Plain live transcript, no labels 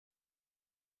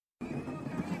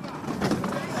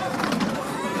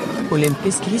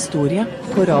Olympisk historie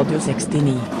på Radio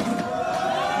 69.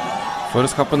 For å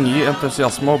skape ny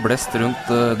entusiasme og blest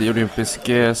rundt de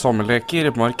olympiske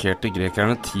sommerleker markerte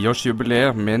grekerne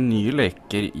 10-årsjubileet med nye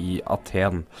leker i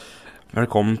Aten.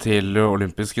 Velkommen til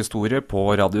Olympisk historie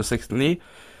på Radio 69.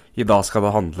 I dag skal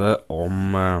det handle om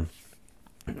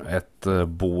et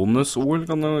bonus-OL,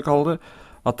 kan du kalle det.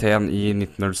 Aten i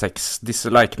 1906. Disse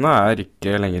lekene er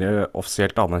ikke lenger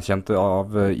offisielt anerkjent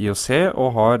av IOC,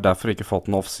 og har derfor ikke fått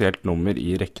noe offisielt nummer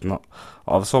i rekken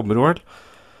av sommer-OL.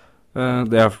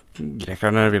 Det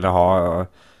grekerne ville ha,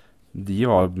 de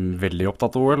var veldig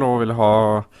opptatt av OL, og ville ha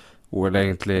OL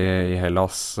egentlig i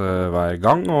Hellas hver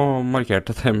gang, og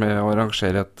markerte det med å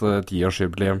arrangere et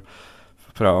 10-årsjubileum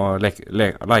fra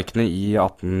lekene i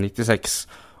 1896.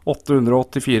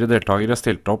 884 deltakere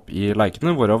stilte opp i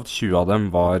lekene, hvorav 20 av dem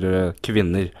var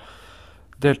kvinner.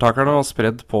 Deltakerne var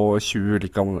spredd på 20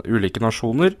 ulike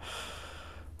nasjoner,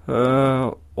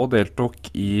 og deltok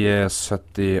i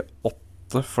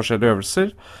 78 forskjellige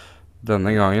øvelser. Denne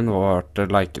gangen var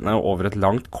lekene over et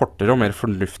langt kortere og mer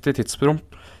fornuftig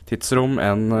tidsrom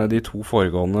enn de to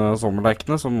foregående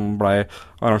sommerlekene, som ble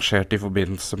arrangert i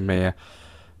forbindelse med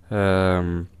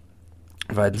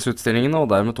verdensutstillingene, og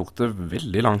dermed tok det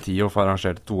veldig lang tid å få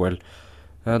arrangert et OL.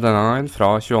 Denne gangen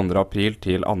fra 22. april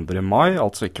til 2. mai,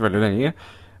 altså ikke veldig lenge.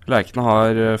 Lekene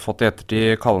har fått i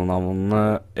ettertid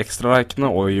kallenavnene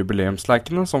ekstralekene og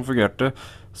jubileumslekene, som fungerte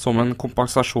som en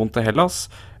kompensasjon til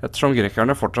Hellas, ettersom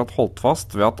grekerne fortsatt holdt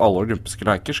fast ved at alle olympiske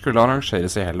leker skulle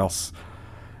arrangeres i Hellas.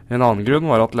 En annen grunn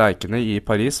var at lekene i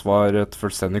Paris var et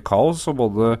fullstendig kaos, og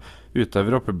både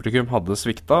utøvere og publikum hadde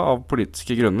svikta. Av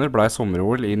politiske grunner ble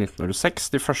sommer-OL i 1906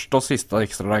 de første og siste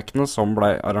ekstralekene som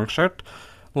ble arrangert,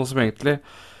 noe som egentlig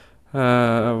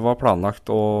var planlagt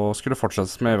og skulle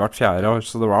fortsettes med hvert fjerde år,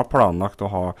 så det var planlagt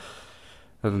å ha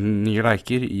nye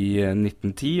leker i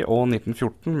 1910 og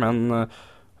 1914, men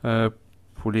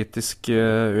politisk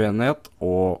uenighet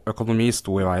og økonomi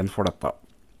sto i veien for dette.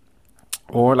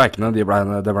 Og lekene det ble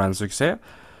en suksess,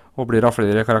 og blir av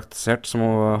flere karakterisert som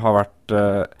har vært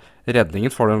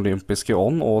redningen for den olympiske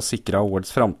ånd og sikret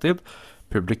OLs fremtid.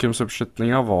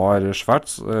 Publikumsoppslutningen var svært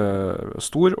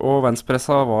stor, og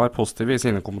verdenspressa var positive i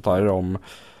sine kommentarer om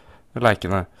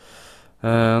lekene.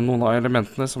 Noen av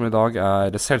elementene som i dag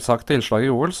er selvsagte innslag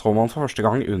i OL, så man for første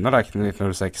gang under lekene i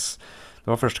 1906. Det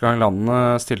var første gang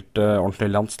landene stilte ordentlig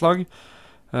landslag,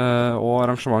 og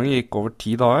arrangementet gikk over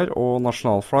 10 dager, og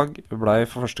nasjonalflagg ble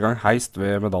for første gang heist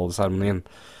ved medaljeseremonien.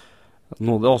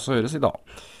 Noe det også gjøres i dag.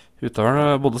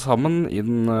 Utøverne bodde sammen i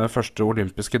den første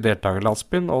olympiske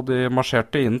deltakerlandsbyen, og de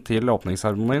marsjerte inn til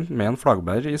åpningsseremonien med en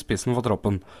flaggbærer i spissen for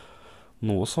troppen.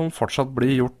 Noe som fortsatt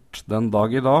blir gjort den dag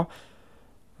i dag,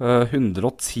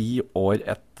 110 år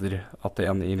etter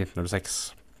Aten i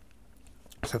 1906.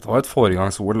 Så dette var et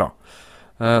foregangs-OL da.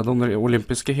 Den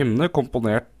olympiske hymne,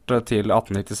 komponert til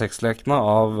 1896-lekene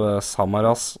av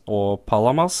Samaras og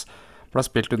Palamas, ble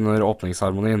spilt under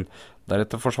åpningsseremonien.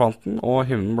 Deretter forsvant den, og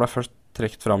hymnen ble først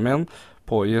trekt fram igjen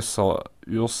på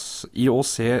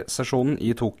IOC-sesjonen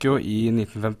i Tokyo i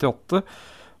 1958,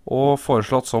 og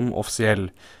foreslått som offisiell.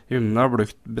 Hymnen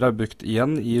ble brukt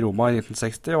igjen i Roma i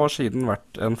 1960, og har siden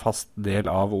vært en fast del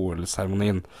av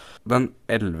OL-seremonien. Den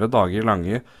 11 dager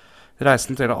lange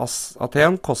reisen til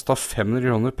Aten kostet 500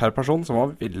 kroner per person, som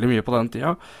var veldig mye på den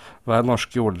tida. Hver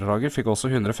norske OL-deltaker fikk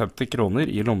også 150 kroner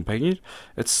i lommepenger,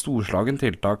 et storslagen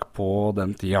tiltak på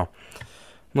den tida.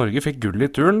 Norge fikk gull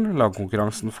i turn,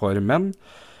 lagkonkurransen for menn,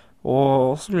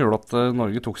 og som gjorde at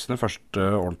Norge tok sine første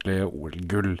ordentlige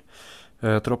OL-gull.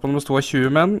 Troppen bestod av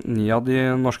 20 menn, 9 av de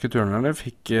norske turnerne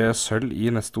fikk sølv i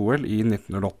neste OL i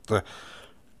 1908.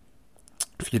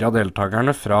 4 av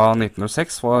deltakerne fra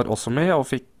 1906 var også med, og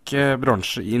fikk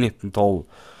bronse i 1912.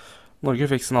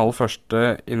 Norge fikk sin aller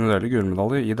første individuelle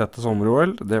gullmedalje i dette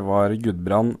sommer-OL. Det var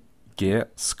Gudbrand G.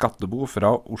 Skattebo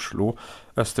fra Oslo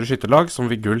Østre Skytterlag som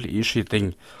fikk gull i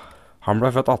skyting. Han ble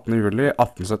født 18. juli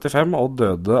 1875 og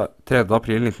døde 3.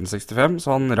 april 1965,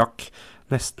 så han rakk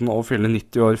nesten å fylle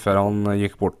 90 år før han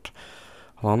gikk bort.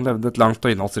 Han levde et langt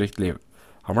og innholdsrikt liv.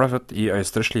 Han ble født i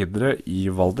Øystre Slidre i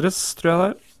Valdres, tror jeg det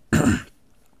er,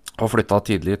 og flyttet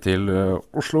tidlig til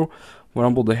Oslo, hvor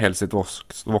han bodde hele sitt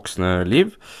voksne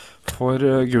liv. For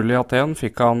gull i Aten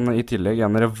fikk han i tillegg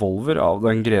en revolver av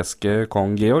den greske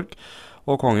kong Georg,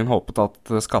 og kongen håpet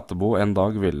at Skattebo en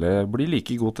dag ville bli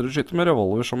like god til å skyte med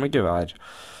revolver som med gevær.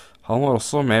 Han var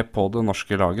også med på det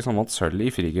norske laget som vant sølv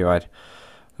i frigevær.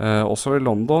 Også i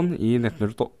London i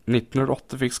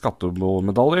 1908 fikk Skattebo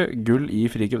medalje, gull i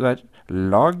frigevær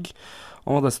lag,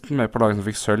 og var dessuten med på laget som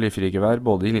fikk sølv i frigevær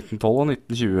både i 1912 og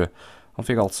 1920. Han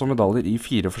fikk altså medaljer i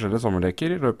 4 forskjellige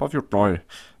sommerleker i løpet av 14 år.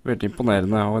 Veldig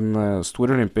imponerende, og en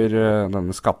stor olympier,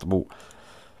 denne Skattebo.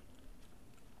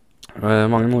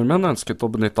 Mange nordmenn ønsket å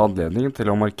benytte anledningen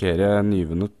til å markere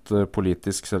nyvunnet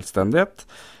politisk selvstendighet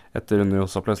etter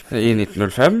unionsoppløsningen i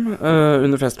 1905.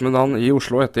 Under festmiddagen i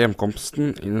Oslo etter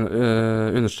hjemkomsten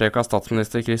understreket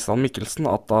statsminister Christian Michelsen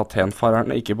at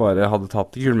Aten-farerne ikke bare hadde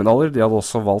tatt gullmedaljer, de hadde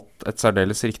også valgt et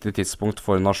særdeles riktig tidspunkt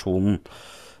for nasjonen.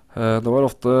 Det var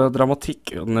ofte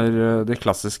dramatikk under de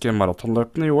klassiske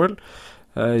maratonløpene i OL.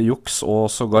 Juks og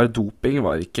sågar doping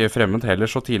var ikke fremmed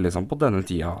heller så tidlig som på denne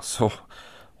tida, så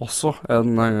også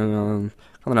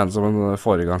kan regnes som en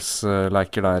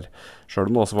foregangsleiker der, selv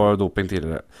om det også var doping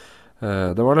tidligere.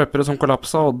 Det var løpere som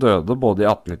kollapsa og døde både i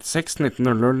 1896,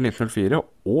 1900, 1904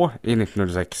 og i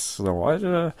 1906. Så det var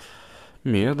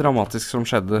mye dramatisk som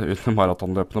skjedde under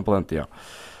maratonløpene på den tida.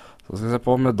 Så skal vi se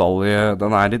på medalje.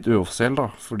 Den er litt uoffisiell da,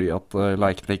 fordi at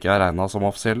leikene ikke er regnet som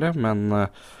offisielle, men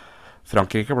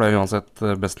Frankrike ble uansett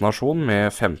beste nasjon med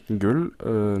 15 gull,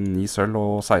 9 sølv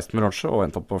og 16 bronse, og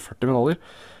endte opp på 40 medaljer.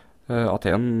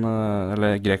 Aten,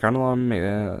 eller grekerne da,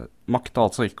 makta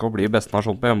altså ikke å bli beste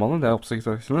nasjon på hjemmebane. Det er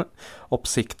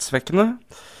oppsiktsvekkende.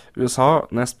 USA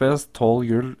nest best, 12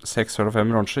 gull, 6 sølv og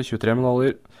 5 bronse, 23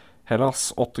 medaljer. Hellas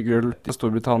 8 gull, til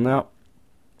Storbritannia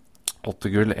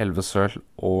 8 gull, 11 sølv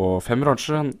og 5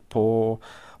 bronse,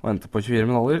 og endte på 24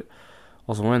 medaljer.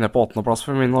 Og så må vi ned på 8. plass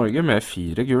for Norge med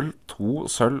 4 gull, 2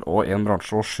 sølv og 1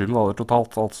 bronse og 7 medaljer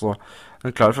totalt. Altså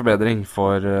en klar forbedring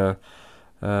for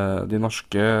de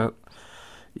norske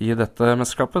i dette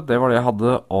mesterskapet. Det var det jeg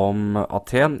hadde om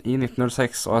Aten i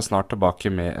 1906, og er snart tilbake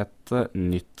med et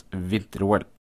nytt vinter-OL.